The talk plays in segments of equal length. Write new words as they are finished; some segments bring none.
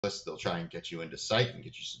they'll try and get you into sight and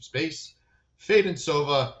get you some space. Fade and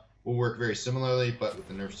Sova will work very similarly, but with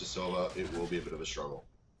the nerfs to Sova, it will be a bit of a struggle.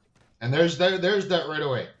 And there's that right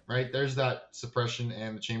away, right? There's that suppression,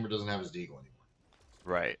 and the chamber doesn't have his deagle anymore.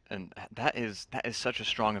 Right, and that is such a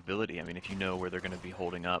strong ability. I mean, if you know where they're going to be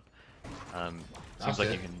holding up, seems That's like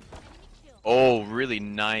it. you can. Oh, really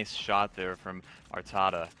nice shot there from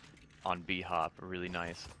Artada on BHOP. Really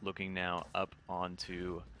nice. Looking now up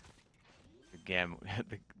onto again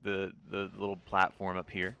the little platform up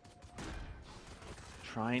here.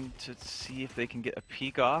 Trying to see if they can get a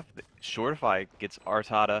peek off. Shortify gets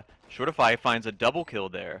Artada. Shortify finds a double kill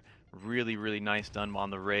there. Really nice done on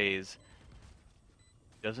the raise.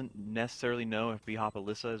 Doesn't necessarily know if BHOP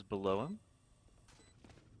Alyssa is below him.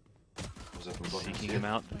 Seeking him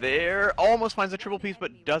out there. Almost finds a triple piece,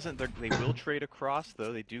 but doesn't. They will trade across,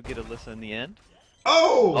 though. They do get Alyssa in the end.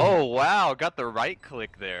 Oh! Oh, wow. Got the right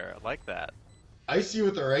click there. I like that. Icy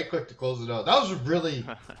with the right click to close it out. That was a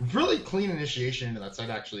really clean initiation into that side,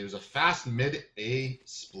 actually. It was a fast mid-A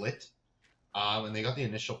split. And they got the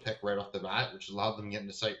initial pick right off the bat, which allowed them to get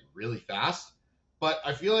into sight really fast. But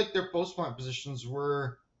I feel like their post-plant positions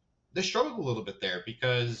they struggled a little bit there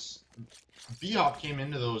because BHOP came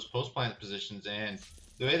into those post-plant positions, and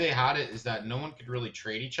the way they had it is that no one could really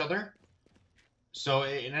trade each other. So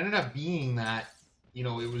it ended up being that,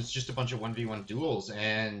 it was just a bunch of 1v1 duels,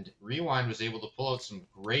 and Rewind was able to pull out some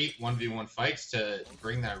great 1v1 fights to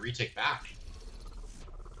bring that retake back.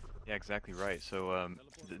 Yeah, exactly right. So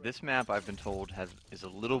this map, I've been told, is a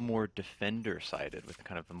little more defender-sided with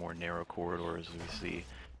kind of the more narrow corridors we see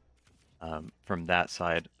from that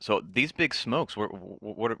side. So these big smokes,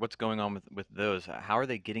 what's going on with those? How are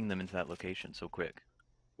they getting them into that location so quick?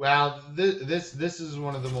 Well, this is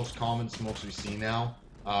one of the most common smokes we see now.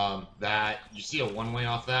 That you see a one-way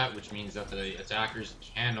off that, which means that the attackers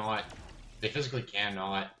they physically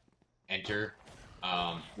cannot enter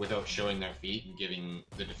without showing their feet and giving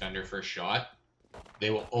the defender first shot.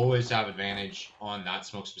 They will always have advantage on that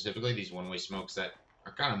smoke specifically. These one-way smokes that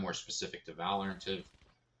are kind of more specific to Valorant have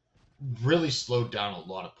really slowed down a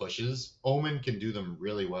lot of pushes. Omen can do them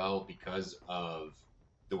really well because of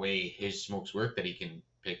the way his smokes work, that he can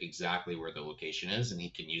pick exactly where the location is, and he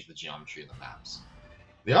can use the geometry of the maps.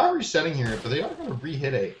 They are resetting here, but they are going to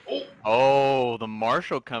re-hit a... Oh, the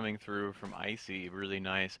Marshall coming through from Icy. Really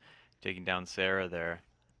nice. Taking down Sarah there.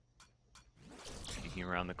 Peeking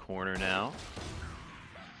around the corner now.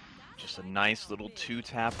 Just a nice little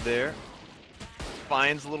two-tap there.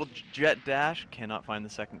 Finds a little jet dash. Cannot find the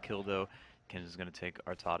second kill, though. Ken is going to take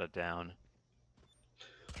Artada down.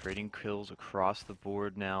 Trading kills across the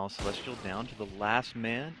board now. Celestial down to the last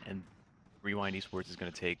man, and Rewind Esports is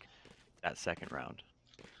going to take that second round.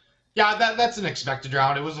 Yeah, that's an expected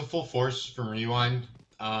round. It was a full force from Rewind,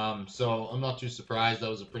 so I'm not too surprised. That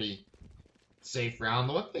was a pretty safe round.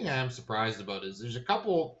 The one thing I am surprised about is there's a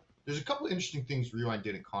couple interesting things Rewind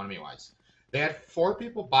did economy-wise. They had 4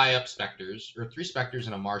 people buy up Spectres, or 3 Spectres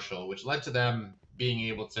and a Marshal, which led to them being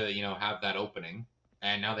able to, have that opening.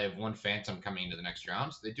 And now they have 1 Phantom coming into the next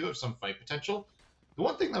round, so they do have some fight potential. The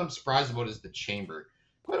one thing that I'm surprised about is the Chamber.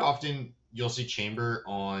 Quite often, you'll see Chamber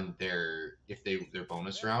on their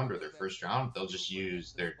bonus round or their first round, they'll just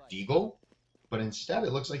use their Deagle. But instead,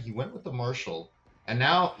 it looks like he went with the Marshal, and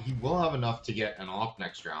now he will have enough to get an off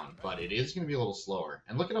next round, but it is going to be a little slower.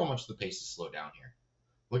 And look at how much the pace is slowed down here.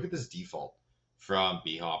 Look at this default from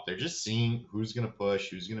BHOP. They're just seeing who's going to push,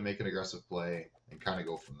 who's going to make an aggressive play, and kind of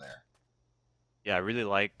go from there. Yeah, I really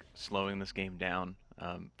like slowing this game down,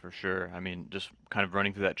 for sure. I mean, just kind of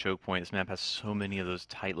running through that choke point. This map has so many of those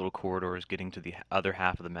tight little corridors getting to the other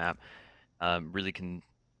half of the map.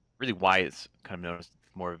 Really why it's kind of known as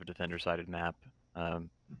more of a defender-sided map. I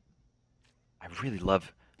really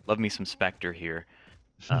love me some Spectre here.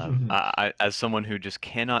 As someone who just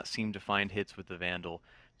cannot seem to find hits with the Vandal,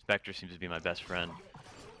 Spectre seems to be my best friend.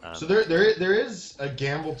 So there is a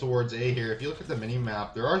gamble towards A here. If you look at the mini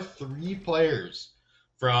map, there are 3 players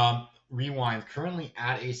from Rewind currently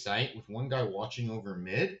at A site with 1 guy watching over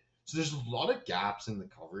mid. So there's a lot of gaps in the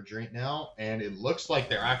coverage right now, and it looks like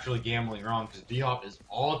they're actually gambling wrong because BHOP is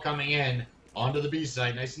all coming in onto the B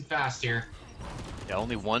site nice and fast here. Yeah,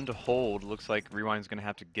 only 1 to hold. Looks like Rewind's going to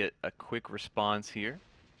have to get a quick response here.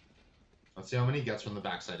 Let's see how many he gets from the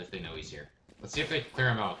backside if they know he's here. Let's see if they clear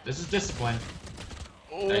him out. This is discipline.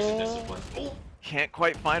 Oh, Nice and discipline. Oh, can't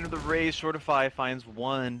quite find the raise. Shortify finds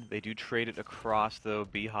 1. They do trade it across, though.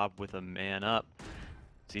 BHOP with a man up.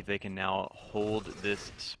 See if they can now hold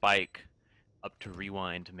this spike up to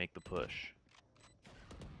Rewind to make the push.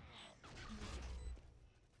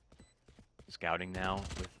 Scouting now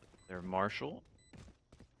with their Marshal.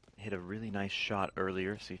 hit a really nice shot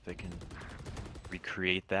earlier. See if they can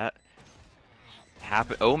recreate that.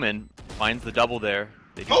 Omen finds the double there.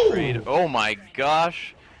 They do trade. Oh my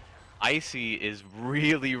gosh. Icy is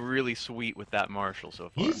really, really sweet with that Marshall so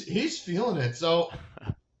far. He's feeling it. So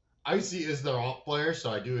Icy is their AWP player,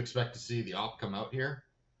 so I do expect to see the AWP come out here.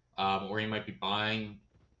 Or he might be buying.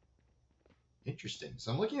 Interesting.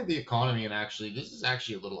 So I'm looking at the economy, and actually, this is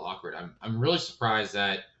actually a little awkward. I'm really surprised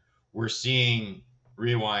that we're seeing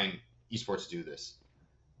Rewind Esports do this.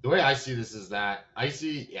 The way I see this is that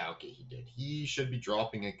Icy, yeah, okay, he did. He should be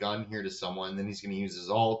dropping a gun here to someone, then he's going to use his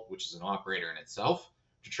ult, which is an operator in itself,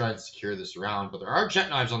 to try and secure this round. But there are jet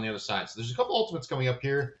knives on the other side, so there's a couple ultimates coming up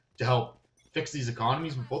here to help fix these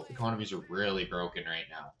economies, but both economies are really broken right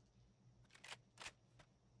now.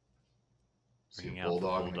 See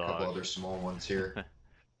Bulldog and a couple other small ones here.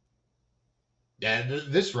 Yeah,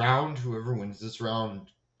 this round, whoever wins this round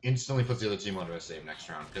instantly puts the other team onto a save next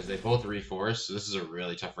round because they both reforce. So this is a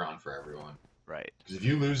really tough round for everyone. Right. Because if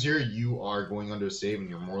you lose here, you are going onto a save, and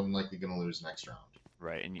you're more than likely going to lose next round.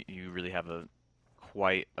 Right, and you really have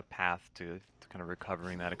quite a path to kind of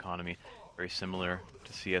recovering that economy. Very similar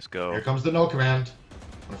to CS:GO. Here comes the no command.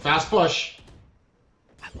 On a fast push.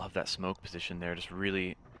 I love that smoke position there. Just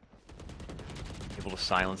really able to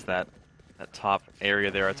silence that top area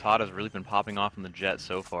there. Atada's really been popping off on the jet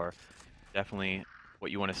so far. Definitely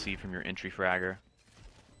what you want to see from your entry fragger.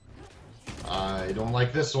 I don't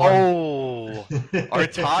like this one. Oh!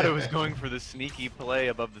 Artada was going for the sneaky play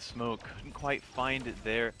above the smoke. Couldn't quite find it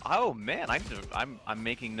there. Oh man, I'm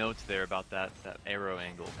making notes there about that arrow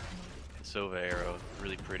angle. The Sova arrow,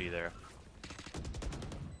 really pretty there.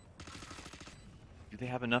 Do they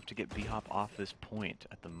have enough to get BHOP off this point?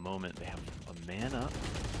 At the moment, they have a man up.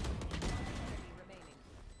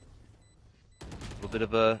 A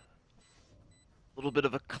little bit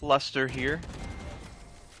of a cluster here.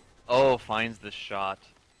 Oh, finds the shot.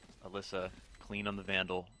 Alyssa, clean on the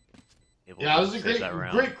Vandal. Yeah, it was a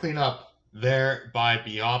great cleanup there by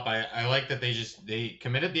BHOP. I like that they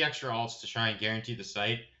committed the extra ults to try and guarantee the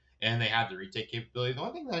site, and they had the retake capability. The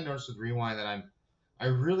one thing that I noticed with Rewind that I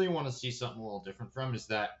really want to see something a little different from is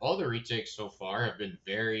that all the retakes so far have been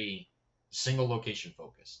very single location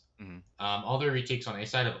focused. Mm-hmm. All their retakes on A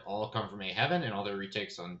side have all come from A Heaven, and all their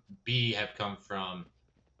retakes on B have come from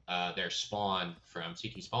their spawn from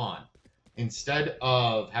CT spawn. Instead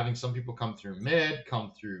of having some people come through mid,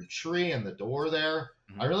 come through tree and the door there,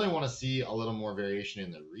 I really want to see a little more variation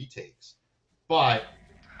in the retakes. But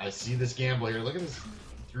I see this gamble here. Look at this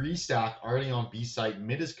 3 stack already on B site.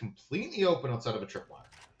 Mid is completely open outside of a tripwire.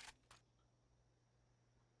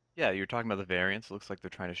 Yeah, you're talking about the variance. It looks like they're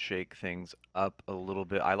trying to shake things up a little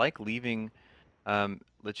bit. I like leaving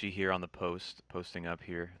Litchi here on the posting up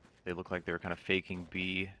here. They look like they're kind of faking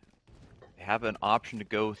B. They have an option to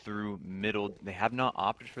go through middle. They have not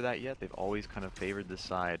opted for that yet. They've always kind of favored this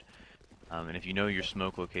side. And if you know your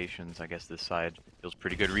smoke locations, I guess this side feels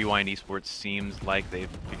pretty good. Rewind Esports seems like they've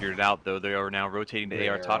figured it out, though. They are now rotating to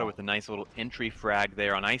Artada with a nice little entry frag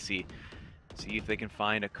there on Icy. See if they can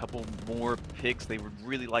find a couple more picks. They would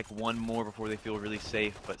really like one more before they feel really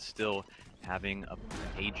safe, but still having an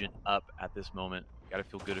agent up at this moment. You gotta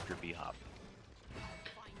feel good if you're BHOP.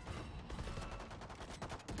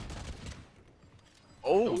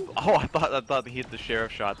 Oh, I thought he hit the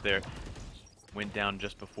sheriff shot there. Went down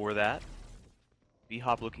just before that.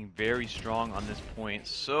 BHOP looking very strong on this point.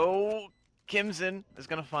 So Kimson is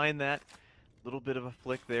gonna find that. Little bit of a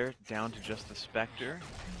flick there, down to just the Spectre.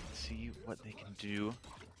 See what they can do.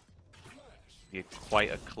 Be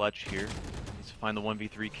quite a clutch here. Needs to find the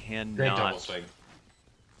 1v3, cannot. Great double swing.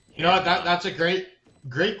 You know what? That's a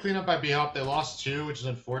great cleanup by BHOP. They lost 2, which is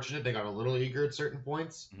unfortunate. They got a little eager at certain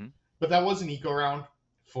points. But that was an eco round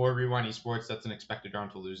for Rewind Esports. That's an expected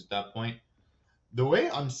round to lose at that point. The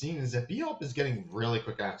way I'm seeing is that BHOP is getting really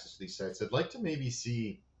quick access to these sites. I'd like to maybe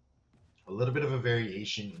see a little bit of a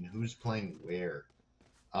variation in who's playing where.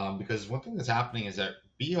 Because one thing that's happening is that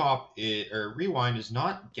Rewind is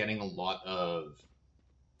not getting a lot of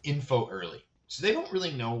info early. So they don't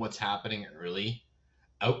really know what's happening early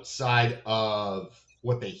outside of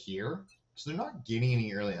what they hear. So they're not getting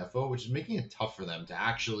any early info, which is making it tough for them to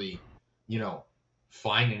actually,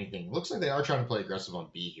 find anything. Looks like they are trying to play aggressive on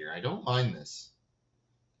B here. I don't mind this.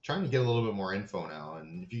 Trying to get a little bit more info now,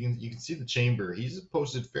 and if you can see the Chamber, he's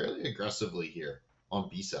posted fairly aggressively here on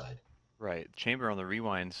B side. Right, Chamber on the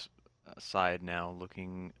Rewind's side now,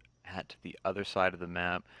 looking at the other side of the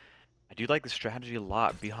map. I do like the strategy a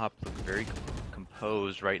lot. BHOP look very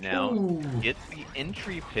composed right now. Gets the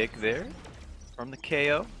entry pick there from the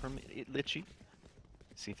KO from Litchi.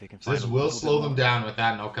 See if they can So find this a will little bit slow them more. down with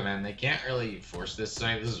that no command. They can't really force this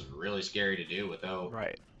site. This is really scary to do without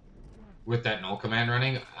Right. with that no command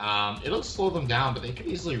running. It'll slow them down, but they could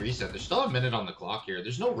easily reset. There's still a minute on the clock here.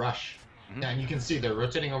 There's no rush. Mhm. And you can see they're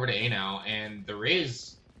rotating over to A now, and the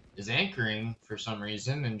Raze is anchoring for some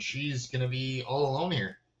reason, and she's going to be all alone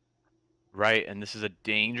here. Right, and this is a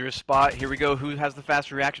dangerous spot. Here we go. Who has the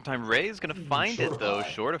faster reaction time? Ray is going to find it, though.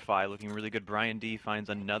 Shortify looking really good. Brian D finds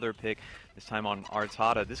another pick, this time on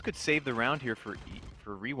Artada. This could save the round here for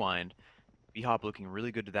Rewind. BHOP looking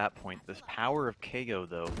really good to that point. This power of KO,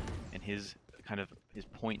 though, and his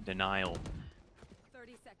point denial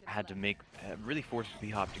had to make, really forced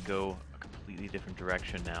BHOP to go a completely different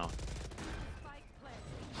direction now.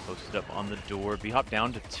 Posted up on the door. BHOP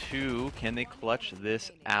down to 2. Can they clutch this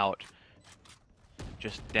out?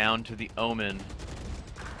 Just down to the Omen.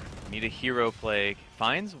 Need a hero play.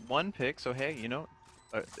 Finds 1 pick, so hey, you know,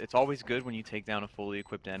 it's always good when you take down a fully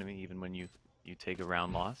equipped enemy, even when you take a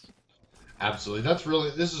round loss. Absolutely.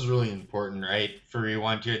 This is really important, right, for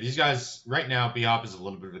Rewind here. These guys, right now, BHOP is a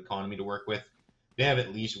little bit of economy to work with. They have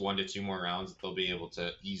at least 1 to 2 more rounds that they'll be able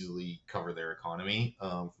to easily cover their economy,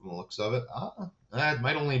 from the looks of it. That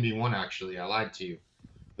might only be 1, actually. I lied to you.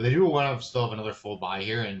 But they do want to still have another full buy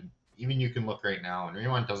here, and even you can look right now, and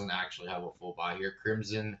Rewind doesn't actually have a full buy here.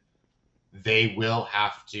 Crimson, they will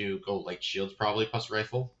have to go light shields probably plus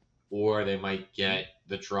rifle, or they might get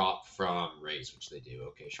the drop from Raze, which they do.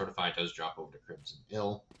 Okay, Shortify does drop over to Crimson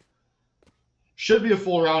Ill. Should be a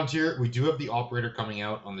full round here. We do have the operator coming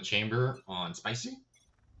out on the chamber on Spicy.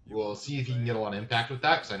 We'll see if he can get a lot of impact with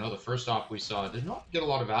that, because I know the first op we saw did not get a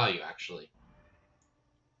lot of value, actually.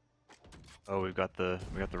 Oh, we got the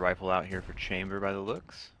rifle out here for chamber by the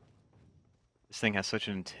looks. This thing has such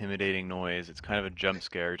an intimidating noise. It's kind of a jump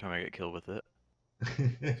scare every time I get killed with it.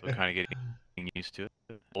 So kind of getting used to it.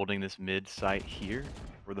 Holding this mid site here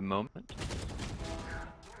for the moment.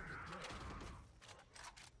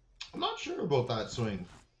 I'm not sure about that swing.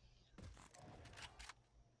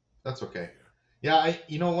 That's okay. Yeah,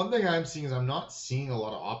 one thing I'm seeing is I'm not seeing a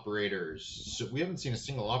lot of operators. So we haven't seen a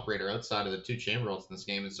single operator outside of the 2 chamber ults in this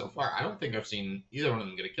game, and so far I don't think I've seen either one of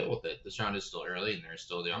them get a kill with it. This round is still early, and there's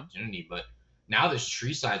still the opportunity, but now this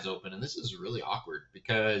tree side's open, and this is really awkward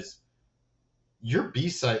because your B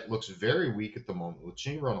site looks very weak at the moment with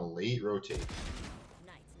chamber on a late rotate.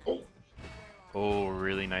 Oh,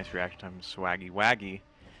 really nice reaction time from Swaggy Waggy,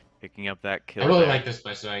 picking up that kill. I really like this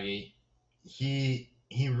by Swaggy. He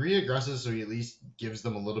re-aggresses, so he at least gives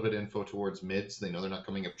them a little bit of info towards mid, so they know they're not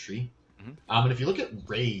coming up tree. And if you look at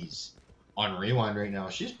Raze on Rewind right now,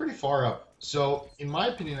 she's pretty far up. So, in my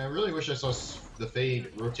opinion, I really wish I saw the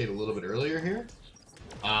Fade rotate a little bit earlier here.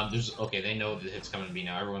 Okay, they know the hit's coming to B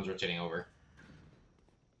now. Everyone's rotating over.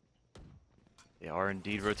 They are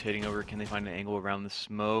indeed rotating over. Can they find an angle around the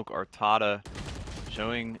smoke? Artada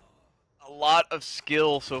showing a lot of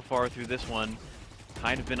skill so far through this one.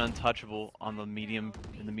 Kind of been untouchable on the medium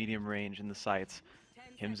range in the sights.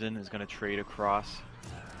 Himson is going to trade across.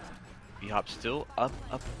 BHOP still up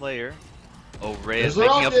a player. Oh, Ray is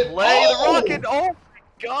making a play. Oh! The rocket! Oh my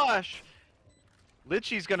gosh!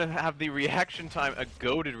 Litchi's going to have the reaction time, a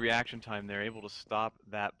goated reaction time there, able to stop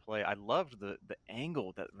that play. I loved the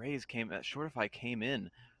angle that that Shortify came in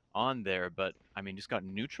on there, but I mean, just got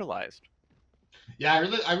neutralized. Yeah,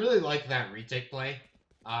 I really like that retake play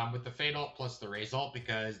with the Fade ult plus the Raze ult,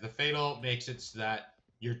 because the Fade ult makes it so that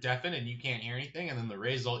you're deafened and you can't hear anything, and then the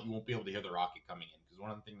Raze ult, you won't be able to hear the rocket coming in, because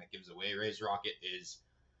one of the things that gives away Raze rocket is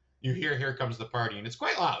you hear "Here comes the party," and it's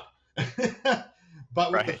quite loud.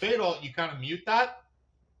 But with the Fade ult, you kind of mute that.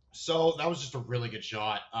 So that was just a really good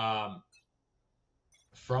shot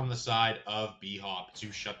from the side of BHOP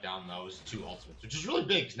to shut down those 2 ultimates, which is really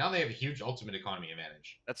big because now they have a huge ultimate economy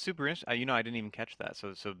advantage. That's super interesting. You know, I didn't even catch that.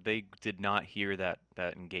 So they did not hear that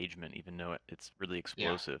engagement, even though it's really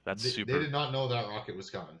explosive. Yeah, they did not know that rocket was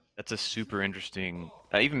coming. That's a super interesting.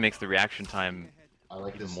 That even makes the reaction time. I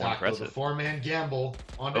like even this more impressive. The 4-man gamble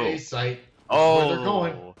on A site. Oh, where they're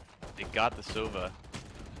going. They got the Sova.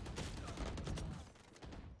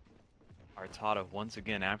 Artada, once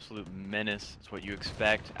again, absolute menace. It's what you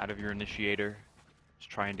expect out of your initiator. Just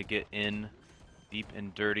trying to get in deep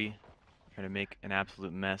and dirty. Trying to make an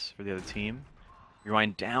absolute mess for the other team.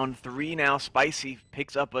 Rewind down 3 now. Spicy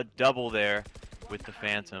picks up a double there with the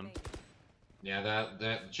Phantom. Yeah,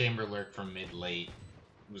 that chamber lurk from mid-late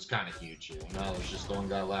was kind of huge here. Now there's just the 1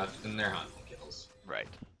 guy left, and they're hunting kills. Right.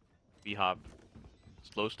 BHOP,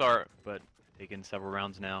 slow start, but taking several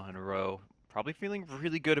rounds now in a row. Probably feeling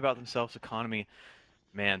really good about themselves. Economy,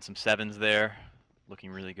 man, some 7s there,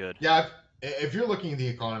 looking really good. Yeah, if you're looking at the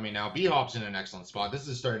economy now, BHOP's in an excellent spot. This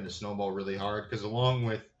is starting to snowball really hard because along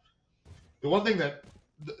with the one thing that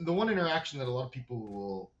the one interaction that a lot of people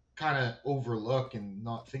will kind of overlook and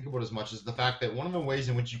not think about as much is the fact that one of the ways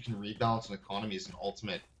in which you can rebalance an economy is an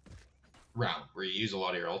ultimate round where you use a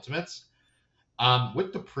lot of your ultimates.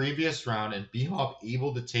 With the previous round and BHOP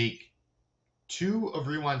able to take 2 of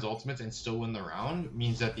Rewind's ultimates and still win the round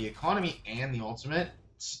means that the economy and the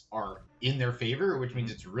ultimates are in their favor, which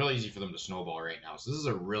means it's really easy for them to snowball right now. So this is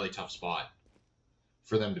a really tough spot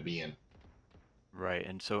for them to be in. Right,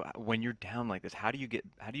 and so when you're down like this, how do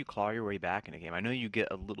you claw your way back in a game? I know you get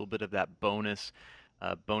a little bit of that bonus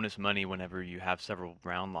money whenever you have several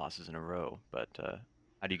round losses in a row, but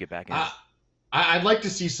how do you get back in? I'd like to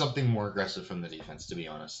see something more aggressive from the defense, to be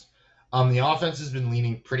honest. The offense has been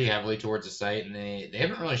leaning pretty heavily towards the site, and they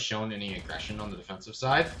haven't really shown any aggression on the defensive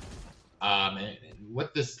side. And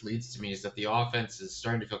what this leads to me is that the offense is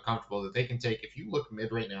starting to feel comfortable that they can take. If you look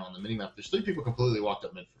mid right now on the minimap, there's 3 people completely walked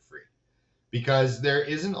up mid for free because there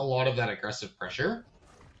isn't a lot of that aggressive pressure.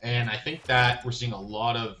 And I think that we're seeing a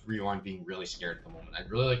lot of Rewind being really scared at the moment.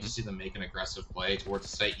 I'd really like to see them make an aggressive play towards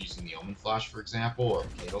the site using the Omen Flash, for example, or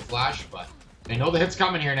Kato Flash, but they know the hit's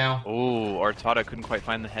coming here now. Oh, Artada couldn't quite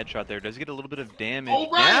find the headshot there. Does get a little bit of damage. Oh,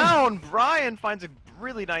 Brian! Down! Brian finds a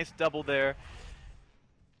really nice double there.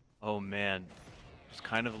 Oh, man. Just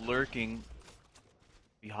kind of lurking.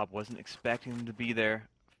 BHOP wasn't expecting him to be there.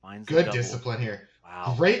 Finds the Good double. discipline here.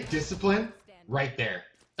 Wow. Great discipline right there.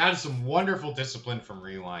 That is some wonderful discipline from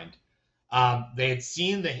Rewind. They had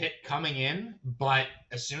seen the hit coming in, but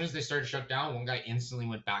as soon as they started to shut down, one guy instantly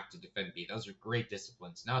went back to defend B. Those are great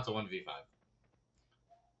disciplines. Now it's a 1v5.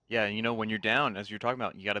 Yeah, you know, when you're down, as you're talking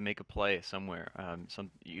about, you got to make a play somewhere.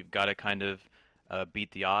 You've got to kind of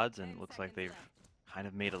beat the odds, and it looks like they've kind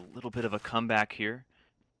of made a little bit of a comeback here.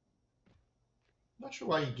 Not sure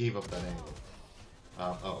why you gave up that angle.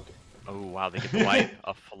 Okay. Oh, wow, they get the wipe.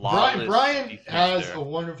 A flawless Brian has there. a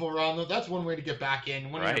wonderful round, though. That's one way to get back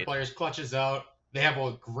in. One of your players clutches out. They have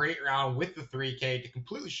a great round with the 3K to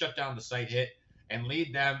completely shut down the site hit and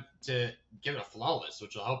lead them to get a flawless,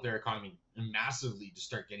 which will help their economy massively to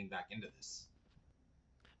start getting back into this.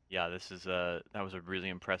 Yeah, that was a really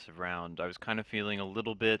impressive round. I was kind of feeling a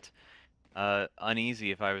little bit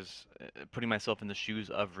uneasy if I was putting myself in the shoes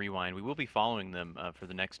of Rewind. We will be following them for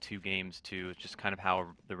the next 2 games too. Just kind of how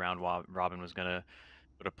the round robin was gonna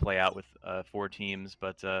sort of play out with 4 teams,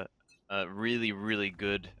 but really, really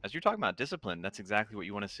good. As you're talking about discipline, that's exactly what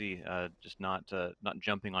you want to see. Just not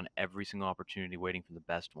jumping on every single opportunity, waiting for the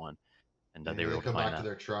best one. And they were able to come find back that. to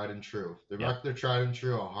their tried and true. They're back to their tried and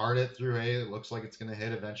true. A hard hit through A. It looks like it's going to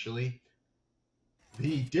hit eventually.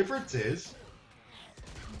 The difference is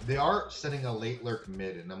they are setting a late lurk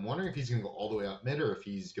mid, and I'm wondering if he's going to go all the way up mid or if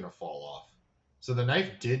he's going to fall off. So the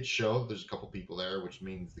knife did show there's a couple people there, which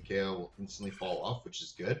means the KO will instantly fall off, which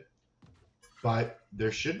is good. But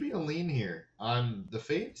there should be a lean here. The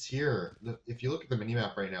Fade's here. If you look at the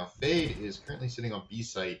minimap right now, Fade is currently sitting on B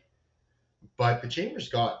site. But the Chamber's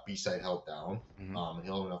got B side held down, and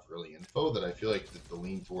he'll have enough early info that I feel like the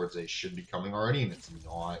lean towards A should be coming already, and it's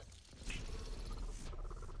not.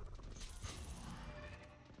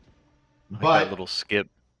 But that little skip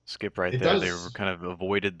right there, does. they were kind of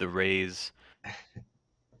avoided the raise.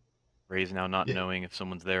 Raise now not knowing if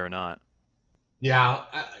someone's there or not. Yeah,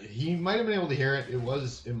 he might have been able to hear it.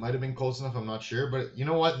 It might have been close enough. I'm not sure, but you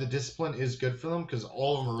know what? The discipline is good for them because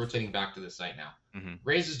all of them are rotating back to the site now.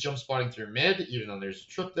 Raze is jump spotting through mid, even though there's a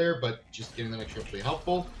trip there, but just getting that extra play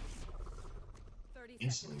helpful.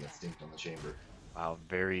 Instantly gets dinked on the Chamber. Wow,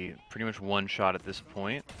 pretty much one shot at this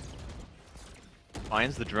point.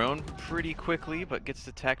 Finds the drone pretty quickly, but gets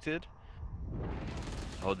detected.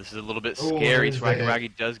 Oh, this is a little bit scary.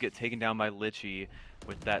 Swaggy does get taken down by Litchi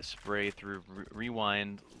with that spray through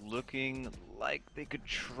Rewind. Looking like they could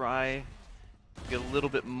try get a little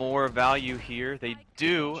bit more value here. They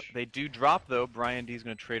do drop though. Brian D's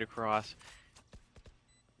going to trade across.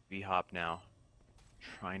 BHOP now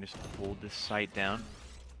trying to hold this site down.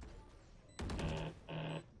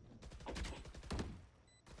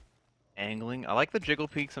 Angling. I like the jiggle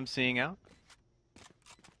peaks I'm seeing out.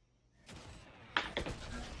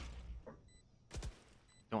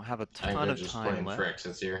 Don't have a ton of time left.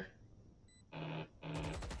 Frexes here.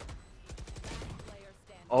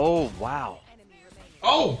 Oh, wow.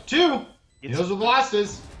 Oh, 2! He knows what the last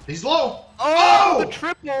is. He's low. Oh! The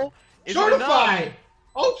triple! Shortified!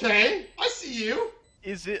 Okay, I see you.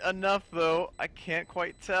 Is it enough, though? I can't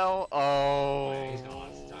quite tell. Oh,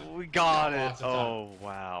 we got it. Oh,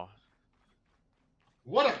 wow.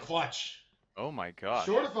 What a clutch. Oh, my God.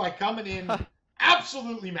 Shortify coming in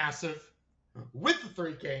absolutely massive with the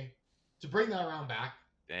 3K. to bring that round back.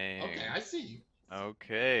 Dang. Okay, I see you.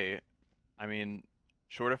 Okay. I mean,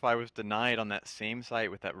 Shortify was denied on that same site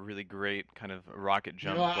with that really great kind of rocket You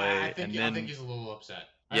jump know, play, I and think then he's a little upset.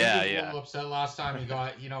 I think yeah, he's a yeah, little upset last time he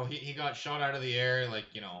got, he got shot out of the air, like,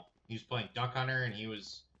 he was playing Duck Hunter and he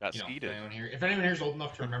was, got if skeeted. anyone here is old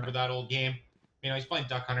enough to remember that old game, he's playing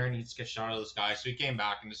Duck Hunter and he just gets shot out of the sky, so he came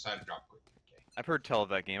back and decided to drop quick. I've heard tell of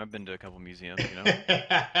that game. I've been to a couple museums,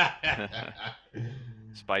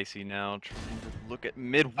 Spicy now, trying to look at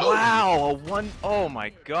mid. Wow, a one. Oh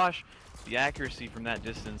my gosh, the accuracy from that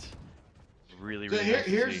distance, really, So really nice to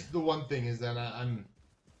here's see. the one thing is that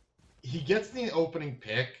he gets the opening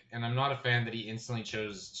pick, and I'm not a fan that he instantly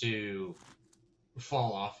chose to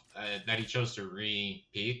fall off, that he chose to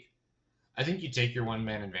re-peak. I think you take your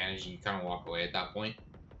one-man advantage and you kind of walk away at that point.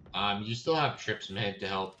 You still have trips mid to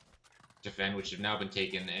help defend, which have now been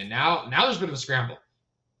taken, and now there's a bit of a scramble.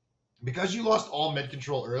 Because you lost all mid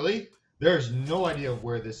control early, there's no idea of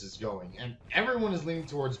where this is going, and everyone is leaning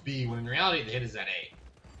towards B, when in reality the hit is at A.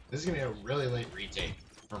 This is going to be a really late retake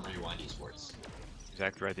from Rewind Esports.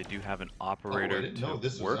 Exactly right. They do have an operator to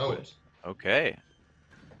work was with. Okay.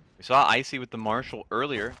 We saw Icy with the Marshall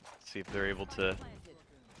earlier. Let's see if they're able to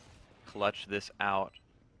clutch this out.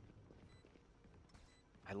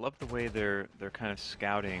 I love the way they're kind of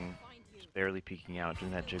scouting, just barely peeking out,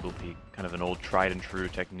 doing that jiggle peek, kind of an old tried and true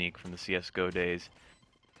technique from the CS:GO days.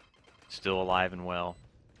 Still alive and well.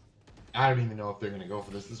 I don't even know if they're going to go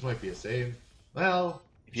for this. This might be a save. Well,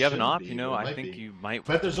 if you have an op, be, I think you might.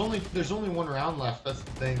 But there's only one round left. That's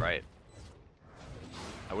the thing. Right.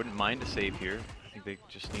 I wouldn't mind a save here. I think they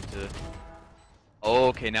just need to. Oh,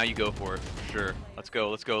 okay, now you go for it. For sure. Let's go.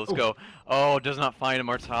 Let's go. Let's go. Oh, does not find him.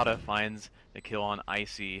 Artada finds the kill on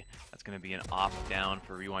Icy. That's going to be an op down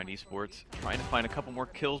for Rewind Esports. Trying to find a couple more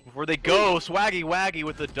kills before they go. Swaggy Waggy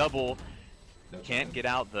with the double. Can't get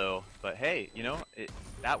out though. But hey,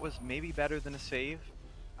 that was maybe better than a save.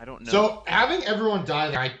 I don't know. So having everyone die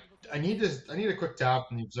there, I need a quick tap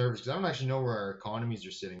on the observers because I don't actually know where our economies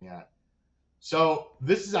are sitting at. So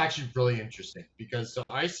this is actually really interesting because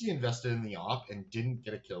Icy invested in the op and didn't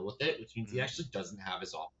get a kill with it, which means he actually doesn't have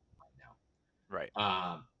his op right now.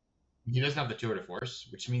 Right. He doesn't have the tour de force,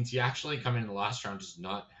 which means he actually coming in the last round does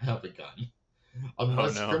not have a gun.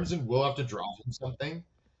 Unless Crimson will have to drop him something.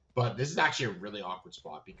 But this is actually a really awkward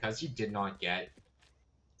spot because he did not get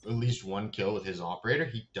at least one kill with his operator.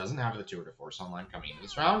 He doesn't have the tour de force online coming into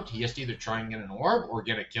this round. He has to either try and get an orb or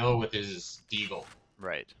get a kill with his deagle.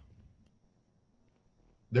 Right.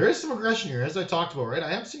 There is some aggression here, as I talked about, right?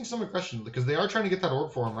 I am seeing some aggression because they are trying to get that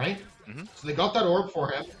orb for him, right? Mm-hmm. So they got that orb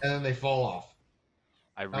for him, and then they fall off.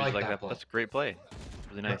 I really like that. That's a great play.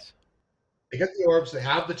 Really nice. They get the orbs, they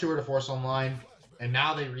have the tour de force online, and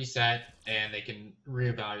now they reset, and they can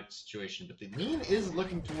reevaluate the situation. But the lean is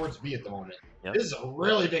looking towards B at the moment. Yep. This is a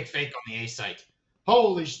really big fake on the A site.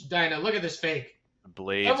 Holy Dinah, look at this fake. The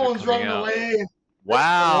blades Everyone's running away.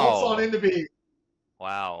 Wow. It's on into B.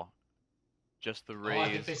 Wow. Just the raise.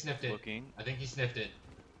 I think they sniffed it. I think he sniffed it.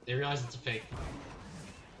 They realized it's a fake.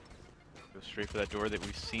 Go straight for that door. That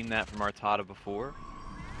we've seen that from Artada before.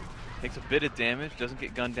 Takes a bit of damage. Doesn't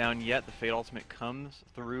get gunned down yet. The Fate Ultimate comes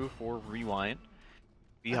through for Rewind.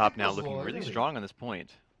 BHOP now looking really strong on this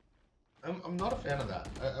point. I'm not a fan of that.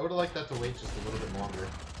 I would have liked that to wait just a little bit longer.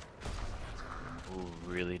 Ooh,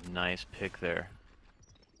 really nice pick there.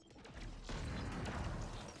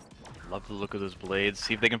 Love the look of those blades.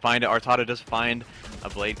 See if they can find it. Artada does find a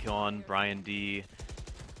blade kill on Brian D.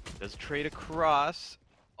 Does trade across.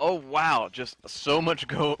 Oh wow, just so much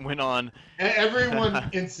went on. Everyone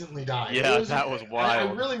instantly died. Yeah, that was wild.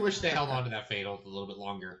 I really wish they held on to that fatal a little bit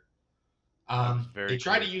longer. They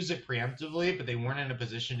tried to use it preemptively, but they weren't in a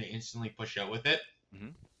position to instantly push out with it. Mm-hmm.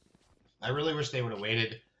 I really wish they would have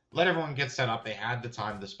waited, let everyone get set up. They had the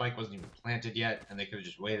time. The spike wasn't even planted yet, and they could have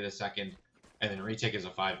just waited a second and then retake as a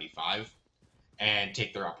 5v5 and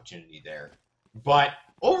take their opportunity there. But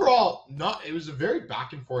overall, it was a very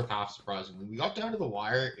back and forth half, surprisingly. We got down to the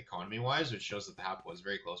wire economy-wise, which shows that the half was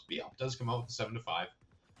very close. BHOP does come out with a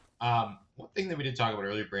 7-5. One thing that we did talk about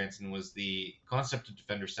earlier, Branson, was the concept of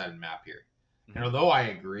defender-sided map here. Mm-hmm. And although I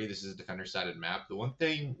agree this is a defender-sided map, the one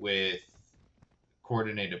thing with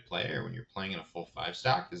coordinated play, or when you're playing in a full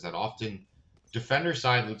 5-stack, is that often defender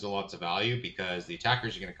side loses lots of value because the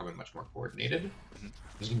attackers are going to come in much more coordinated. Mm-hmm.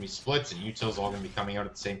 There's going to be splits and utils all going to be coming out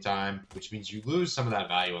at the same time, which means you lose some of that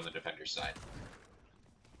value on the defender side.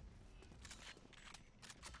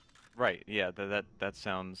 Right. Yeah. That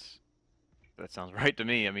sounds right to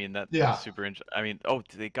me. I mean, that's super interesting. I mean,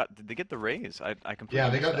 did they get the raise? I completely. Yeah,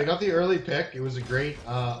 they got the early pick. It was a great.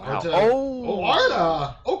 Wow.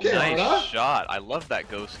 Arda. Okay. Okay, Nice Arda. shot. I love that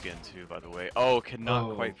ghost skin too, by the way. Oh, could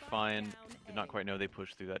not Oh. quite find. Did not quite know they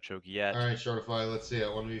pushed through that choke yet. All right, Shortify. Let's see it.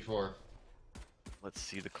 1v4. Let's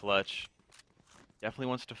see the clutch. Definitely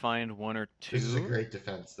wants to find one or two. This is a great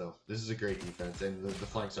defense, though. This is a great defense, and the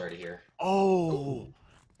flank's already here. Oh. Ooh.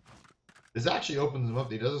 This actually opens him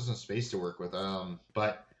up. He does have some space to work with.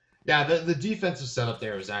 But yeah, the defensive setup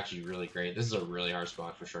there is actually really great. This is a really hard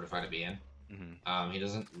spot for Shortify to be in. Mm-hmm. He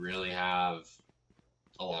doesn't really have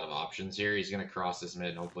a lot of options here. He's going to cross this mid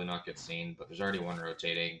and hopefully not get seen, but there's already one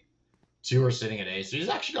rotating. Two are sitting at A, so he's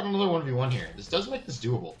actually got another 1v1 here. This does make this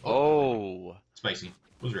doable. Oh. Spicy.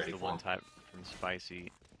 Was ready the for one him. type from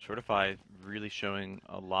Spicy. Shortify really showing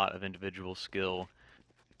a lot of individual skill.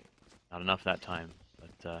 Not enough that time,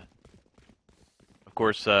 but of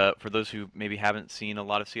course, for those who maybe haven't seen a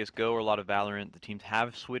lot of CS:GO or a lot of Valorant, the teams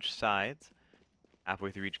have switched sides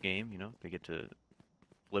halfway through each game. You know, they get to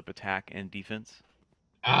flip attack and defense.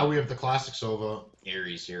 We have the classic Sova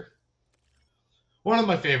Ares here. One of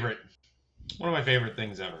my favorite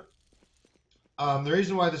things ever. The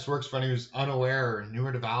reason why this works for anyone who's unaware or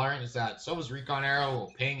newer to Valorant is that Sova's recon arrow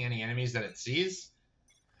will ping any enemies that it sees,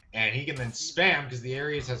 and he can then spam because the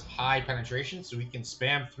Ares has high penetration, so he can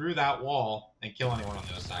spam through that wall and kill anyone on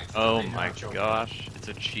the other side. Oh my gosh, it's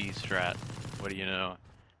a cheese strat. What do you know?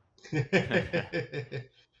 They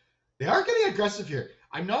are getting aggressive here.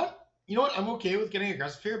 I'm not. You know what? I'm okay with getting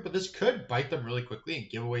aggressive here, but this could bite them really quickly and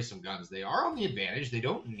give away some guns. They are on the advantage. They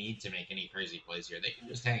don't need to make any crazy plays here. They can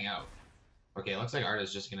just hang out. Okay, looks like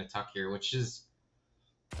Arda's just going to tuck here, which is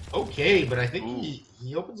okay, but I think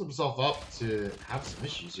he opens himself up to have some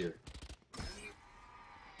issues here.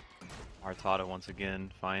 Artada once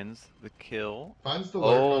again finds the kill. Finds the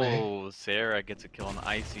lurk on A. Oh, Sarah gets a kill on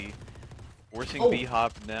Icy. Forcing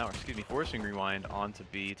BHOP now, or excuse me, forcing Rewind onto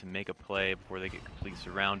B to make a play before they get completely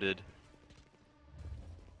surrounded.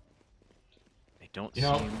 They don't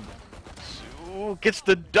seem... Ooh, gets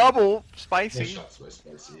the double! Spicy! Nice shot,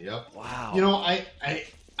 Spicy, yep. Wow. You know,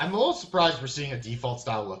 I'm a little surprised we're seeing a default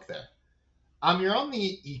style look there. You're on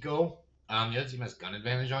the Eco. The other team has gun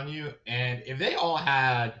advantage on you, and if they all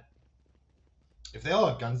had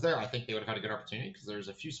guns there, I think they would have had a good opportunity because there's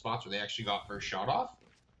a few spots where they actually got first shot off.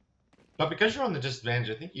 But because you're on the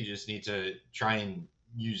disadvantage, I think you just need to try and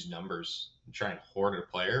use numbers and try and hoard a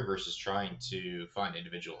player versus trying to find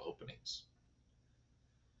individual openings.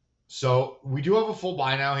 So we do have a full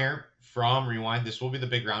buy now here from Rewind. This will be the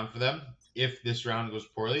big round for them. If this round goes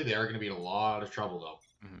poorly, they are going to be in a lot of trouble,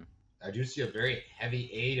 though. Mm-hmm. I do see a very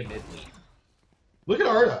heavy A to mid lead. Look at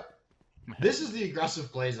Arda. This is the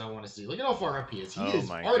aggressive plays I want to see. Look at how far up he is. He is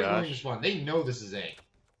already going to spawn. They know this is A.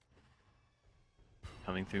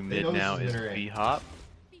 Coming through mid now is BHOP.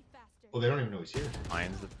 Oh, they don't even know he's here.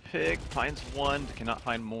 Finds the pick, finds one, cannot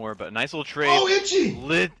find more, but a nice little trade. Oh, Itchy!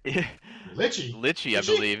 Litchy, I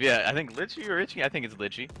believe. Yeah, I think Litchy or Itchy. I think it's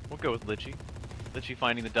Litchy. We'll go with Litchy. Litchy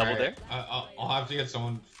finding the double there. I'll have to get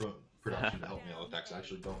someone from production to help me out with that, 'cause I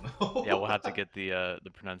actually don't know. Yeah, we'll have to get the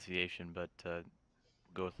pronunciation, but we'll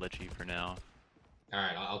go with Litchy for now.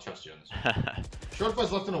 Alright, I'll trust you on this one.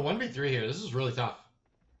 Shortify's left in a 1v3 here. This is really tough.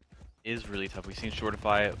 Is really tough. We've seen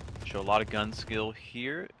Shortify show a lot of gun skill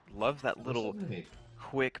here. Love that little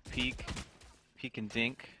quick peek and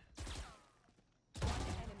dink.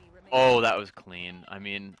 Oh, that was clean. I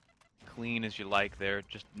mean, clean as you like there.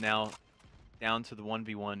 Just now down to the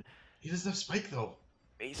 1v1. He doesn't have spike though.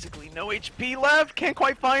 Basically no HP left. Can't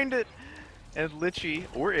quite find it. And Litchy,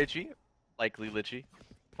 or Itchy, likely Litchy,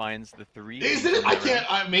 finds the 3. Is it? I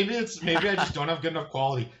can't. Maybe I just don't have good enough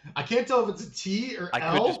quality. I can't tell if it's a T or I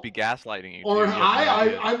L. could just be gaslighting you. Or an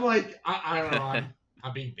I. I'm like, I don't know.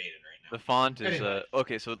 I'm being baited right now. The font is Anyway.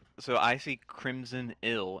 okay. So I see Crimson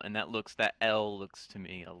Ill, and that L looks to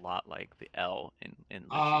me a lot like the L in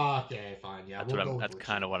Litchy. Okay, fine. Yeah, That's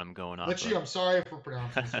kind of what I'm going on. Litchy, I'm sorry if we're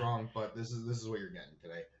pronouncing this wrong, but this is what you're getting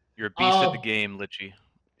today. You're a beast at the game, Litchy.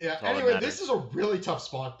 Yeah. Anyway, this is a really tough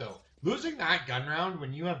spot though. Losing that gun round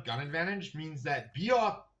when you have gun advantage means that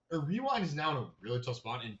BHOP or Rewind is now in a really tough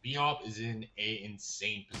spot, and BHOP is in a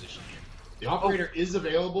insane position here. The operator is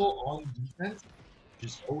available on defense, which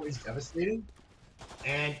is always devastating,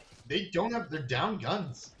 and they don't have. They're down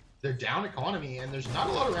guns. They're down economy, and there's not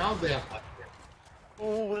a lot of rounds they have left here.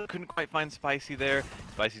 Oh, couldn't quite find Spicy there.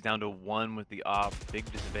 Spicy's down to 1 with the op.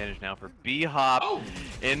 Big disadvantage now for BHOP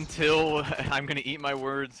until I'm gonna eat my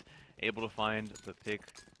words. Able to find the pick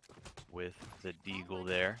with the deagle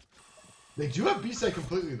there. They do have B-side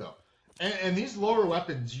completely though, and these lower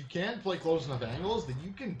weapons, you can play close enough angles that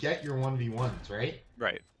you can get your 1v1s, right?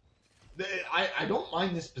 Right. I don't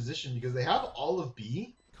mind this position because they have all of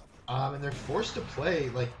B, and they're forced to play.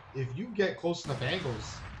 Like if you get close enough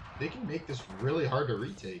angles, they can make this really hard to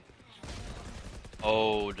retake.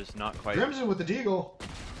 Oh, just not quite. Crimson with the deagle.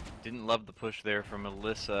 Didn't love the push there from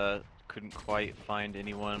Alyssa. Couldn't quite find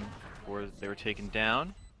anyone before they were taken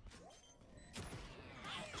down.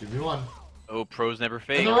 2v1. Oh, pros never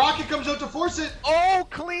fade. And the rocket comes out to force it. Oh,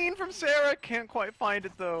 clean from Sarah. Can't quite find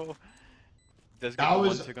it though. Does get That the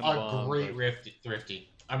was one tick on a the bomb, great but... thrifty.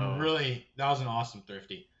 Oh. That was an awesome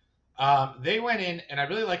thrifty. They went in, and I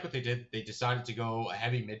really like what they did. They decided to go a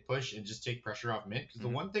heavy mid push and just take pressure off mid, because the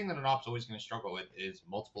one thing that an op's always going to struggle with is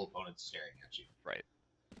multiple opponents staring at you. Right.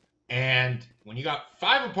 And when you got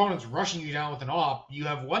 5 opponents rushing you down with an op, you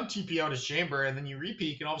have 1 TP out as chamber, and then you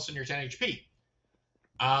repeak, and all of a sudden you're 10 HP.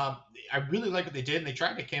 I really like what they did, and they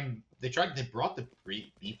brought the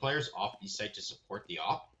B players off B site to support the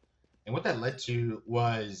op. And what that led to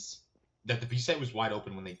was that the B site was wide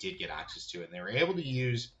open when they did get access to it, and they were able to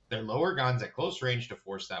use their lower guns at close range to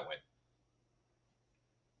force that win.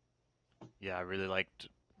 Yeah, I really liked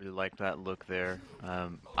that look there.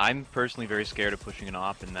 I'm personally very scared of pushing an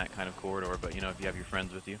op in that kind of corridor, but you know, if you have your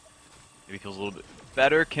friends with you, maybe it feels a little bit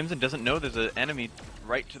better. Kimson doesn't know there's an enemy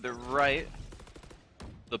right to the right.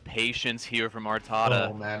 The patience here from Artada.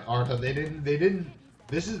 Oh man, Arta, they didn't.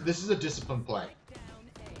 This is a disciplined play.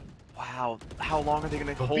 Wow, how long are they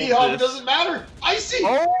gonna hold BHOP, this? it doesn't matter. Icy.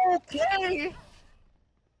 Okay.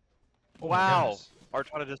 Oh Wow.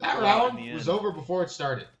 Artada just that pulled out in the round was end. over before it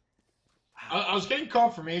started. I was getting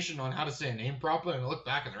confirmation on how to say a name properly, and I looked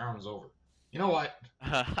back and the round was over. You know what?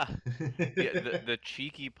 the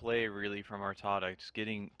cheeky play really from Artada, just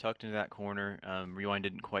getting tucked into that corner. Rewind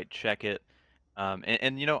didn't quite check it.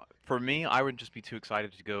 And you know, for me, I would just be too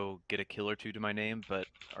excited to go get a kill or two to my name, but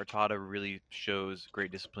Artada really shows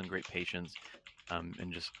great discipline, great patience,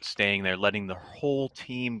 and just staying there, letting the whole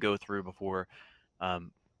team go through before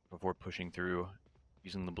pushing through,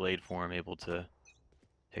 using the blade form, able to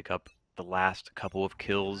pick up the last couple of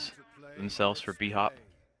kills themselves for BHOP.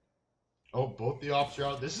 Oh, both the ops are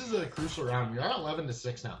out. This is a crucial round. We are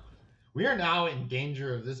 11-6 now. We are now in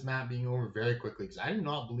danger of this map being over very quickly, because I do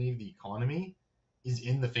not believe the economy is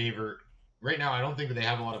in the favor. Right now, I don't think that they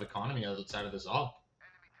have a lot of economy outside of this op.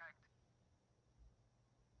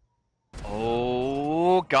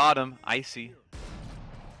 Oh, got him. Icy.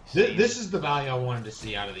 This is the value I wanted to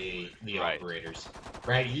see out of the Right. operators.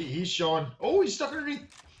 Right? He's showing... Oh, he's stuck underneath.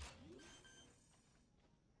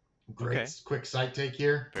 Great quick sight take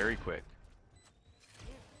here. Very quick.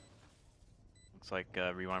 Looks like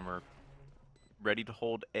Rewind were ready to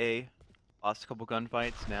hold A. Lost a couple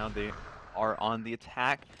gunfights. Now they are on the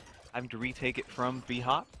attack, having to retake it from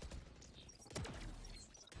BHOP.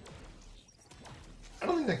 I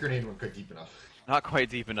don't think that grenade went quite deep enough. Not quite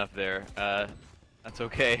deep enough there. That's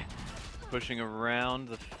okay. Pushing around,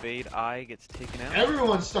 the Fade Eye gets taken out.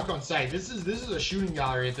 Everyone's stuck on site. This is a shooting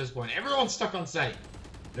gallery at this point. Everyone's stuck on site.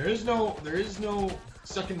 There is no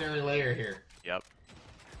secondary layer here. Yep.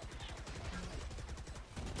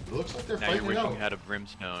 It looks like they're Now fighting you're it wishing out. you had a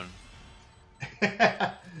Brimstone.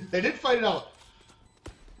 They did fight it out.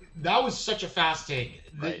 That was such a fast take.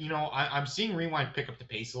 Right. You know, I'm seeing Rewind pick up the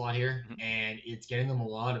pace a lot here, and it's getting them a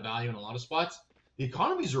lot of value in a lot of spots. The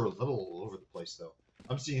economies are a little all over the place, though.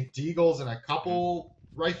 I'm seeing deagles and a couple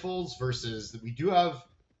rifles versus we do have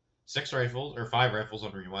 6 rifles or 5 rifles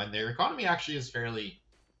on Rewind. Their economy actually is fairly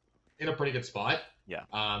in a pretty good spot. Yeah.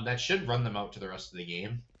 That should run them out to the rest of the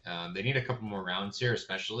game. They need a couple more rounds here,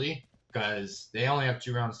 especially because they only have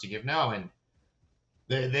 2 rounds to give now, and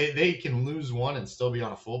they can lose one and still be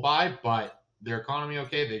on a full buy, but their economy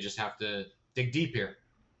okay. They just have to dig deep here.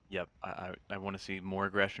 Yep. I want to see more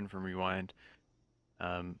aggression from Rewind.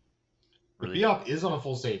 Really... The BHOP is on a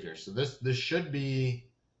full save here, so this should be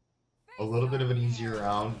a little bit of an easier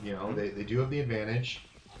round. You know, they do have the advantage.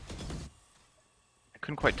 I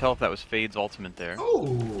couldn't quite tell if that was Fade's ultimate there.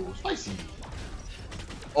 Oh, spicy.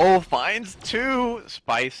 Oh, finds 2.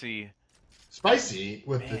 Spicy. Spicy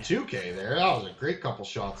with the 2K there. That was a great couple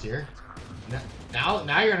shots here. Now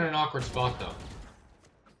you're in an awkward spot, though.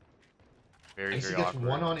 Very Icy awkward. gets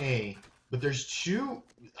 1 on A, but there's 2.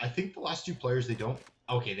 I think the last 2 players, they don't...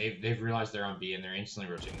 Okay, they've realized they're on B, and they're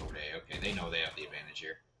instantly rotating over to A. Okay, they know they have the advantage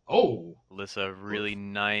here. Oh! Alyssa, really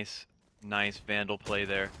nice Vandal play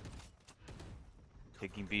there.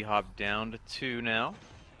 Taking BHOP down to 2 now.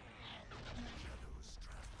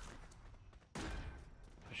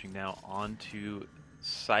 Pushing now onto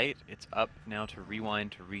site. It's up now to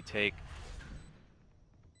Rewind to retake.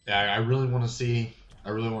 Yeah, I really want to see...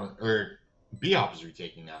 Or BHOP is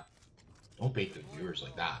retaking now. Don't bait the viewers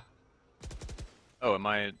like that. Oh, am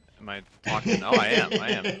I talking? Oh, I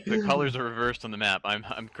am. The colors are reversed on the map.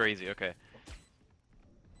 I'm crazy. Okay.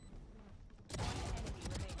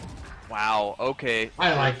 Wow. Okay.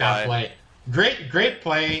 I like that Certified. play. Great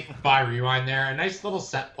play by Rewind there. A nice little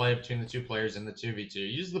set play between the two players in the 2v2.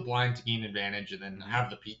 Use the blind to gain advantage and then have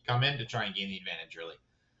the peek come in to try and gain the advantage early.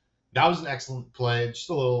 That was an excellent play. Just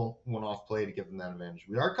a little one-off play to give them that advantage.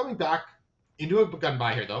 We are coming back into a gun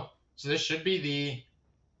buy here, though. So this should be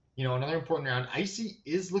the, another important round. Icy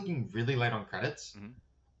is looking really light on credits.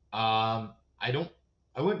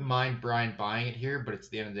 I wouldn't mind Brian buying it here, but it's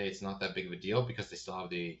the end of the day, it's not that big of a deal because they still have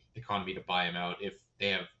the economy to buy him out if they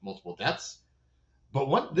have multiple deaths.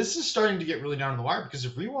 But this is starting to get really down to the wire because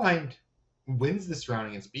if Rewind wins this round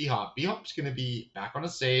against BHOP, BHOP's going to be back on a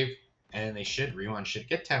save, and Rewind should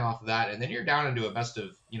get 10 off of that, and then you're down into a best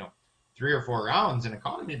of 3 or 4 rounds, and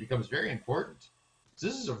economy becomes very important. So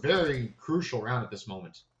this is a very crucial round at this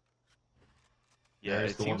moment. Yeah,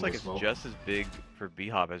 it seems like it's just as big for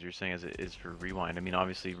BHOP as you're saying as it is for Rewind. I mean,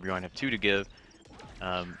 obviously Rewind have 2 to give,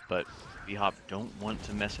 but BHOP don't want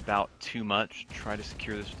to mess about too much. Try to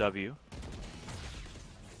secure this W.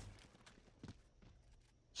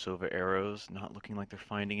 Sova arrows not looking like they're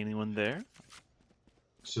finding anyone there.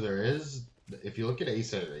 So there is, if you look at A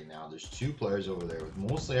side right now, there's 2 players over there with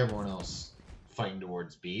mostly everyone else fighting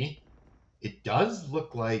towards B. It does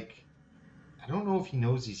look like, I don't know if he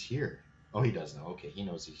knows he's here. Oh, he does know. Okay, he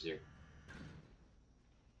knows he's here.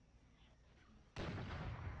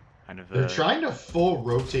 Kind of. They're trying to full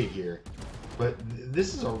rotate here, but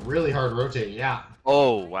this is a really hard rotate. Yeah.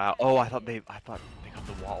 Oh wow. Oh, I thought they got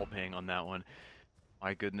the wall bang on that one.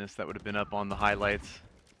 My goodness, that would have been up on the highlights.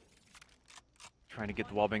 Trying to get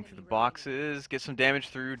the wall bang through the boxes, get some damage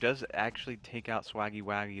through. Does actually take out Swaggy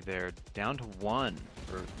Waggy there. Down to 1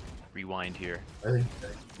 for Rewind here. I think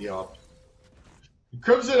yeah.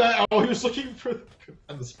 Crimson, he was looking for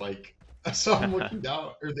the spike. I saw him looking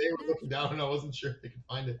down, or they were looking down, and I wasn't sure if they could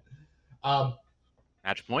find it.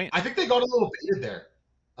 Match point. I think they got a little baited there.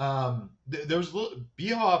 There was a little,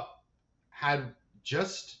 BHOP had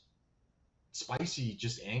just Spicy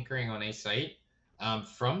just anchoring on a site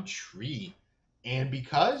from tree, and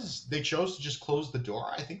because they chose to just close the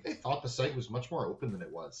door, I think they thought the site was much more open than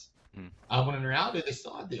it was. When in reality, they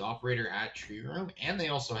still had the operator at tree room, and they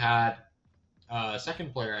also had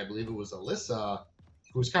second player, I believe it was Alyssa,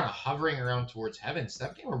 who was kind of hovering around towards heaven. So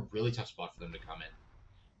that became a really tough spot for them to come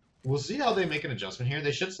in. We'll see how they make an adjustment here.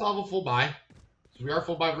 They should still have a full buy. So we are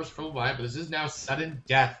full buy versus full buy, but this is now sudden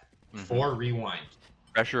death for Rewind.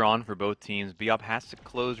 Pressure on for both teams. BHOP has to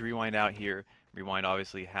close Rewind out here. Rewind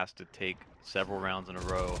obviously has to take several rounds in a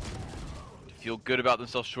row to feel good about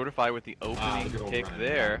themselves. Shortify with the opening pick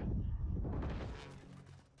there.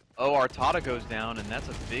 Oh, Artada goes down, and that's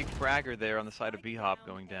a big fragger there on the side of BHOP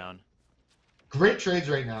going down. Great trades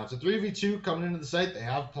right now. It's a 3v2 coming into the site. They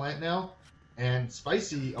have plant now. And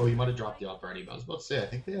Spicy, he might have dropped the op already, but I was about to say, I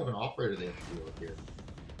think they have an operator they have to deal with here.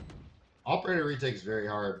 Operator retake is very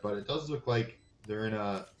hard, but it does look like they're in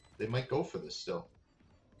a, they might go for this still.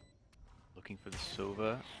 Looking for the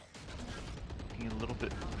Sova. Looking a little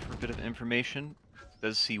bit for a bit of information.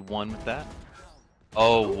 Does see 1 with that.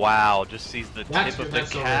 Oh wow! Just sees the tip of the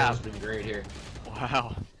cap. Has been great here.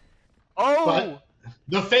 Wow. Oh! But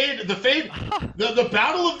the fade, the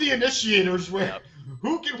battle of the initiators, where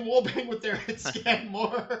who can wallbang with their hit scan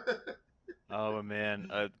more? Oh man,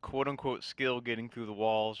 a quote-unquote skill getting through the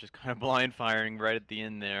walls, just kind of blind firing right at the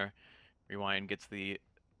end there. Rewind gets the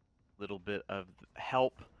little bit of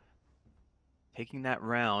help. Taking that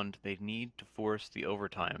round, they need to force the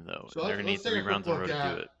overtime though. So they're gonna need 3 rounds in a row to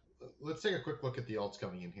do it. Let's take a quick look at the ults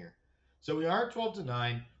coming in here. So we are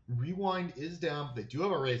 12-9. Rewind is down, but they do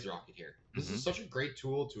have a Raise Rocket here. This is such a great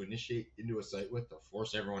tool to initiate into a site with to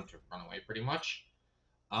force everyone to run away pretty much.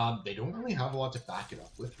 They don't really have a lot to back it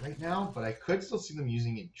up with right now, but I could still see them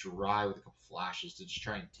using it dry with a couple flashes to just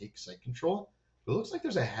try and take site control. But it looks like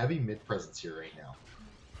there's a heavy mid presence here right now.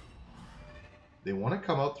 They want to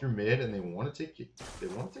come out through mid, and they want to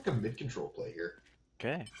take a mid control play here.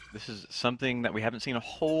 Okay, this is something that we haven't seen a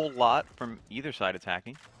whole lot from either side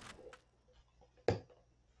attacking.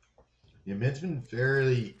 Yeah, mid's been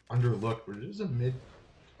fairly underlooked, but it is a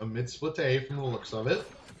mid split to A from the looks of it.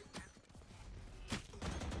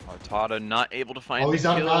 Artada not able to find. Oh, he's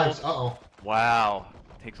out of knives. Uh-oh. Wow.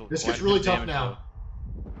 This gets really tough now.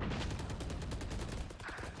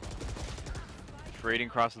 Trading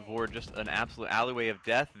across the board, just an absolute alleyway of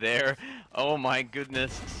death there. Oh my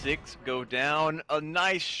goodness, 6 go down. A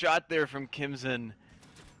nice shot there from Kimson.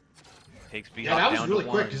 Takes BHOP down. Yeah, that was really to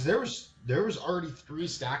quick 1. because there was already 3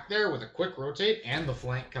 stacked there with a quick rotate and the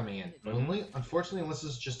flank coming in. But unfortunately,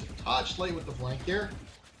 Alyssa's just a touch late with the flank here.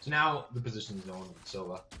 So now the position is going with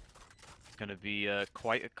Silva. It's going to be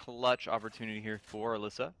quite a clutch opportunity here for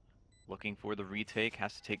Alyssa. looking for the retake.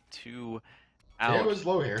 Has to take 2 out. KO is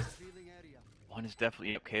low here. One is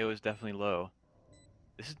definitely, KO is definitely low.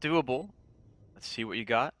 This is doable. Let's see what you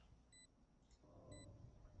got.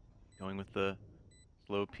 Going with the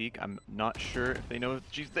slow peek. I'm not sure if they know if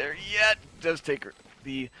she's there yet. Does take her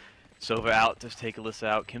the Sova out, does take Alyssa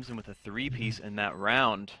out. Kim's in with a 3-piece in that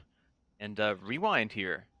round. And Rewind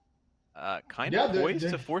here. Kind of poised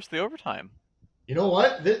to force the overtime. You know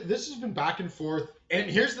what? This has been back and forth. And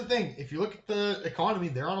here's the thing. If you look at the economy,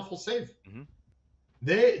 they're on a full save. Mm-hmm.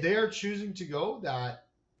 They are choosing to go that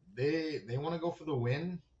they want to go for the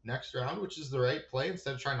win next round, which is the right play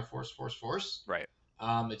instead of trying to force. Right.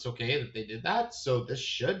 It's okay that they did that. So this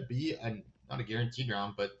should be not a guaranteed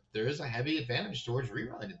round, but there is a heavy advantage towards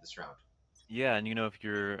Rewind in this round. Yeah, and if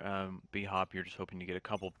you're BHOP, you're just hoping to get a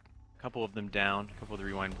couple of them down, a couple of the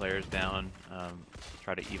Rewind players down,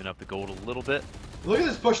 try to even up the gold a little bit. Look at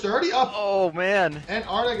this push. They're already up. Oh, man. And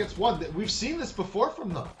Arda gets one. We've seen this before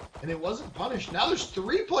from them, and it wasn't punished. Now there's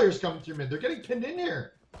 3 players coming through mid. They're getting pinned in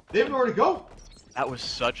here. They have nowhere to go. That was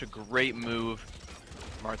such a great move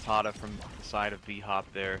from Artada from the side of BHOP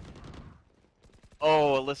there.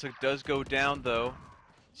 Oh, Alyssa does go down, though.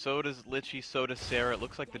 So does Litchi, so does Sarah. It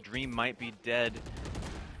looks like the dream might be dead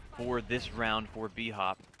for this round for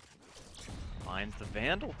BHOP. Finds the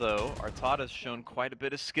Vandal, though. Artada's shown quite a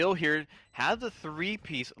bit of skill here. Has a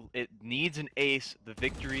 3-piece. It needs an ace. The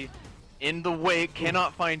victory in the wake.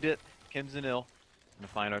 Cannot find it. Kim's an ill. Gonna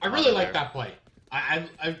find Artada. I really like that play.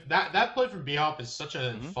 That play from BHOP is such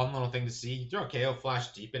a fun little thing to see. You throw a KO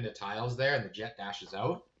flash deep into tiles there, and the jet dashes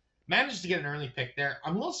out. Managed to get an early pick there.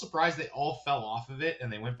 I'm a little surprised they all fell off of it,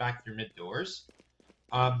 and they went back through mid doors.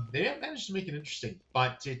 They didn't manage to make it interesting,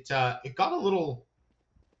 but it got a little...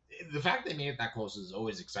 The fact they made it that close is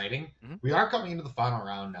always exciting. We are coming into the final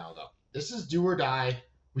round now, though. This is do or die.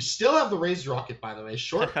 We still have the Raised Rocket, by the way.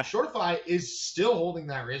 Shortify is still holding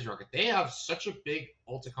that Raised Rocket. They have such a big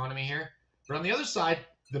ult economy here. But on the other side,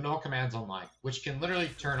 the null command's online, which can literally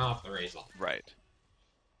turn off the Raise ult. Right.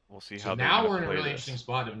 We'll see So how now we're in a really interesting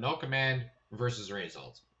spot of null command versus Raise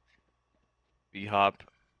ult. BHOP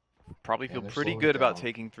probably feel pretty good about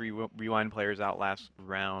taking 3 Rewind players out last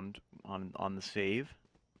round on the save.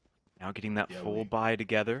 Now getting that full buy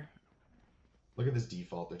together. Look at this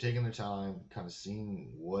default. They're taking their time, kind of seeing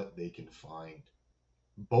what they can find.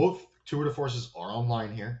 Both Tour de Forces are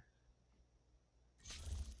online here.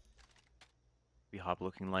 BHOP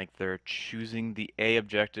looking like they're choosing the A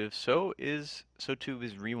objective. So too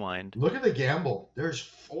is Rewind. Look at the gamble. There's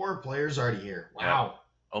 4 players already here. Wow.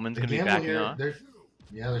 Yeah. Omen's going to be backing off.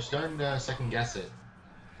 They're starting to second guess it.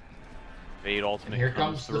 Fade ultimate. And here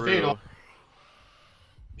comes the Fade ult.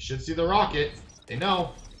 You should see the rocket. They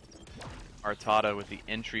know. Artada with the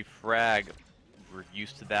entry frag. We're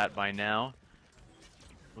used to that by now.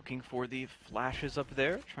 Looking for the flashes up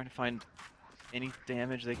there. Trying to find any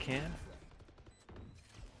damage they can.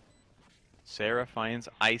 Sarah finds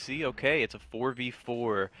Icy. Okay, it's a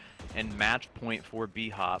 4v4 and match point for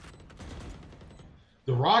BHOP.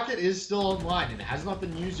 The rocket is still online. It has not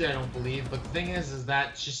been used yet, I don't believe. But the thing is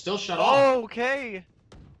that she's still shut off. Oh, okay.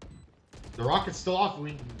 The rocket's still off.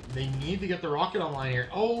 They need to get the rocket online here.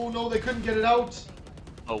 Oh, no, they couldn't get it out.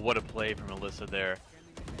 Oh, what a play from Alyssa there.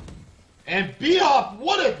 And BHOP,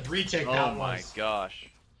 what a retake that was. Oh, my gosh.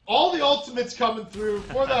 All the ultimates coming through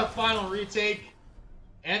for that final retake.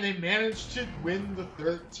 And they managed to win the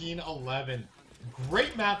 13-11.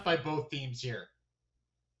 Great map by both teams here.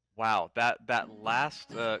 Wow, that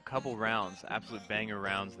last couple rounds, absolute banger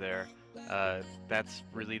rounds there. That's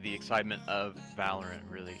really the excitement of Valorant.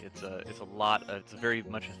 Really, it's a very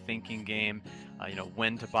much a thinking game.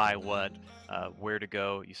 When to buy what, where to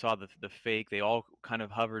go. You saw the fake. They all kind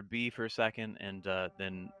of hovered B for a second, and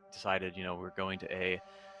then decided we're going to A.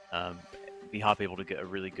 BHOP able to get a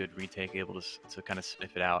really good retake, able to kind of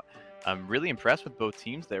sniff it out. I'm really impressed with both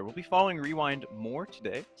teams there. We'll be following Rewind more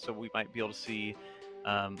today, so we might be able to see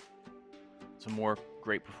some more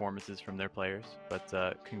great performances from their players.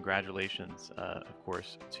 But congratulations, of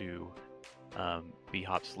course, to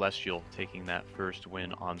BHOP Celestial taking that first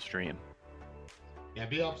win on stream. Yeah,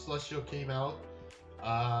 BHOP Celestial came out,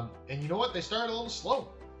 and you know what? They started a little slow.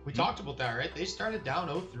 We talked about that, right? They started down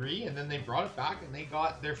 0-3, and then they brought it back, and they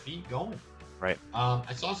got their feet going. Right.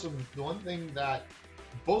 I saw the one thing that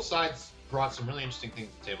both sides brought some really interesting things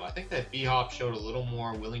to the table. I think that BHOP showed a little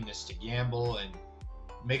more willingness to gamble and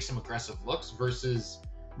make some aggressive looks versus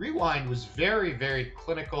Rewind was very, very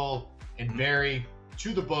clinical and very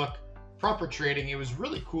to the book, proper trading. It was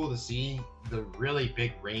really cool to see the really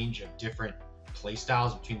big range of different play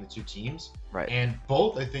styles between the two teams. Right. And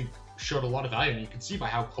both, I think, showed a lot of value. And you can see by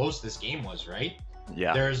how close this game was, right?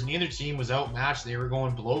 Yeah. Neither team was outmatched. They were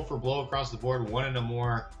going blow for blow across the board, one in a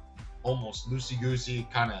more almost loosey-goosey,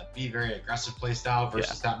 kind of be very aggressive play style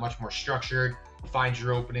versus that much more structured, find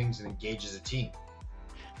your openings and engage as a team.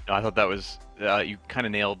 No, I thought that was you kind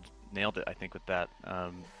of nailed it. I think with that,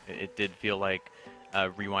 it did feel like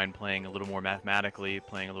Rewind playing a little more mathematically,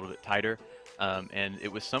 playing a little bit tighter, and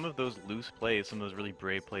it was some of those loose plays, some of those really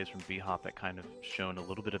brave plays from BHOP that kind of shown a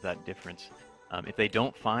little bit of that difference. If they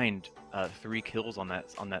don't find 3 kills on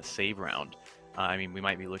that save round, I mean, we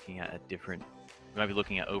might be looking at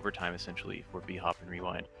overtime essentially for BHOP and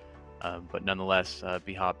Rewind. But nonetheless,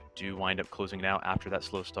 BHOP do wind up closing it out after that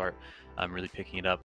slow start, really picking it up.